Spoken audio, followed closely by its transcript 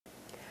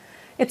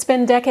It's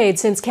been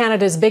decades since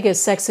Canada's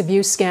biggest sex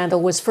abuse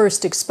scandal was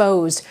first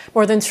exposed.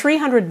 More than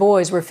 300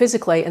 boys were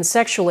physically and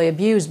sexually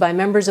abused by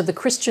members of the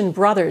Christian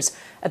Brothers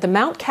at the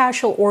Mount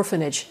Cashel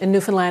orphanage in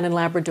Newfoundland and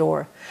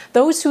Labrador.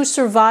 Those who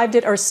survived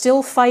it are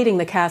still fighting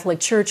the Catholic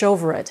Church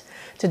over it.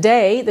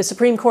 Today, the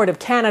Supreme Court of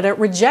Canada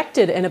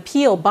rejected an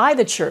appeal by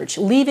the Church,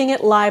 leaving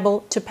it liable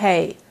to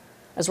pay.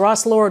 As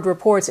Ross Lord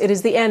reports, it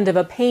is the end of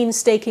a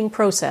painstaking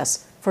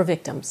process for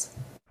victims.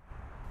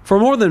 For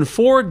more than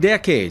 4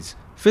 decades,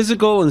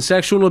 physical and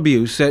sexual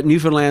abuse at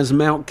Newfoundland's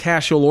Mount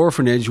Cashel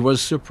orphanage was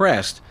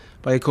suppressed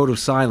by a code of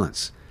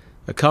silence,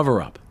 a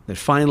cover-up that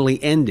finally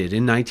ended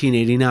in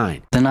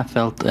 1989. Then I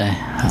felt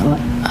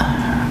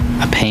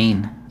a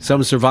pain.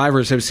 Some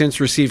survivors have since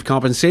received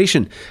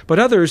compensation, but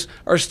others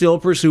are still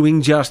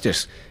pursuing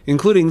justice,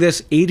 including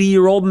this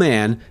 80-year-old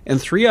man and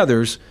 3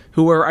 others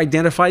who were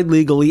identified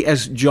legally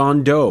as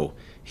John Doe.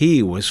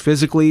 He was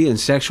physically and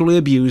sexually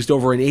abused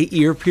over an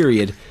 8-year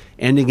period,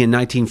 ending in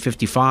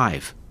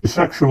 1955.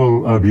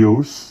 Sexual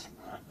abuse.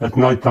 At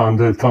night time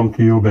they'd come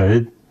to your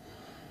bed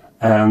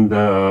and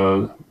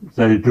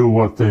they do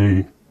what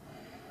they,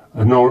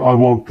 no, I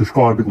won't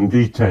describe it in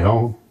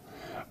detail,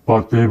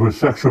 but they were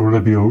sexual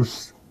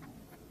abuse.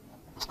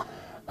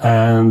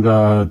 And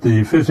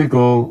the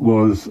physical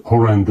was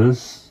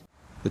horrendous.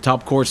 The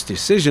top court's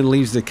decision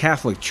leaves the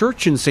Catholic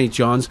Church in St.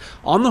 John's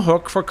on the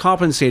hook for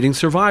compensating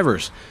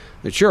survivors.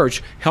 The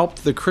church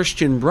helped the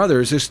Christian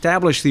Brothers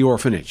establish the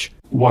orphanage.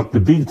 What the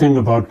big thing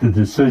about the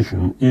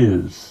decision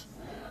is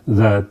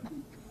that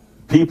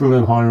people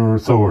in higher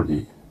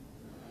authority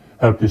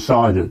have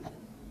decided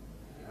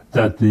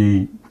that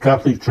the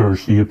Catholic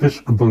Church, the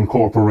Episcopal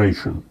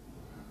Corporation,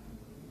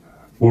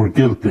 were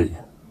guilty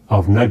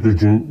of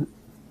negligence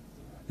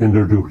in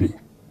their duty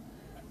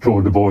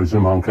toward the boys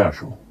in Mount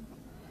Cashel.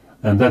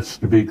 And that's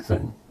the big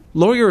thing.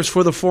 Lawyers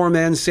for the 4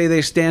 men say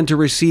they stand to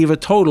receive a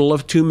total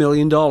of $2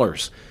 million.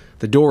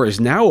 The door is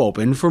now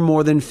open for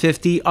more than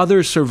 50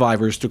 other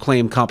survivors to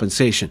claim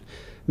compensation,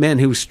 men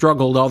who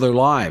struggled all their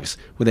lives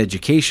with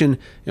education,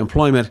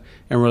 employment,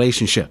 and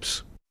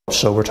relationships.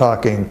 So we're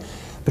talking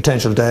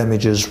potential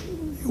damages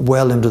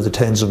well into the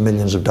tens of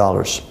millions of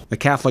dollars. The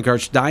Catholic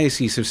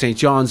Archdiocese of St.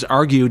 John's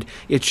argued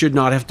it should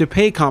not have to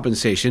pay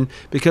compensation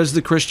because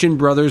the Christian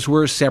Brothers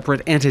were a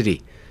separate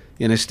entity.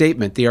 In a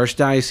statement, the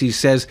Archdiocese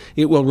says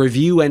it will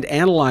review and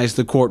analyze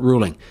the court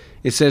ruling.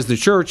 It says the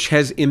Church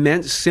has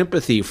immense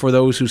sympathy for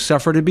those who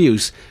suffered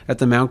abuse at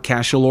the Mount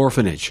Cashel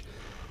orphanage.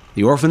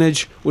 The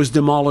orphanage was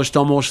demolished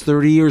almost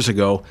 30 years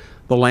ago.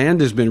 The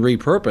land has been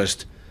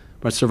repurposed,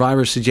 but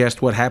survivors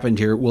suggest what happened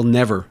here will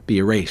never be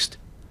erased.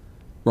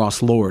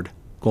 Ross Lord,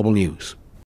 Global News.